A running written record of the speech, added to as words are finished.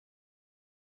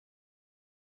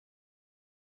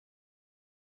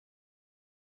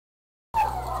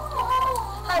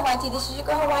Hawaii, this is your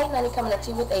girl Hawaii Honey coming at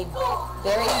you with a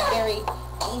very, very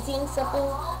easy and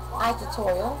simple eye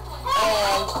tutorial.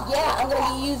 And yeah, I'm going to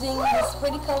be using this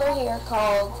pretty color here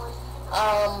called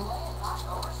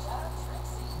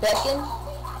Bacon,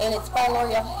 and it's by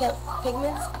L'Oreal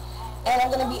Pigments. And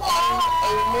I'm going to be adding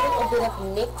a little bit of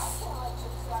NYX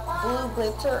blue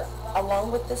glitter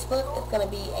along with this look. It's going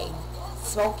to be a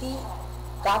smoky,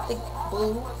 gothic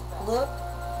blue look.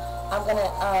 I'm going to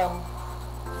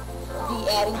be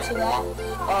adding to that.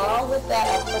 Along with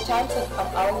that, for time to,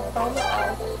 I'm already on the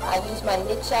eye, I use my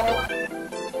NYX shadow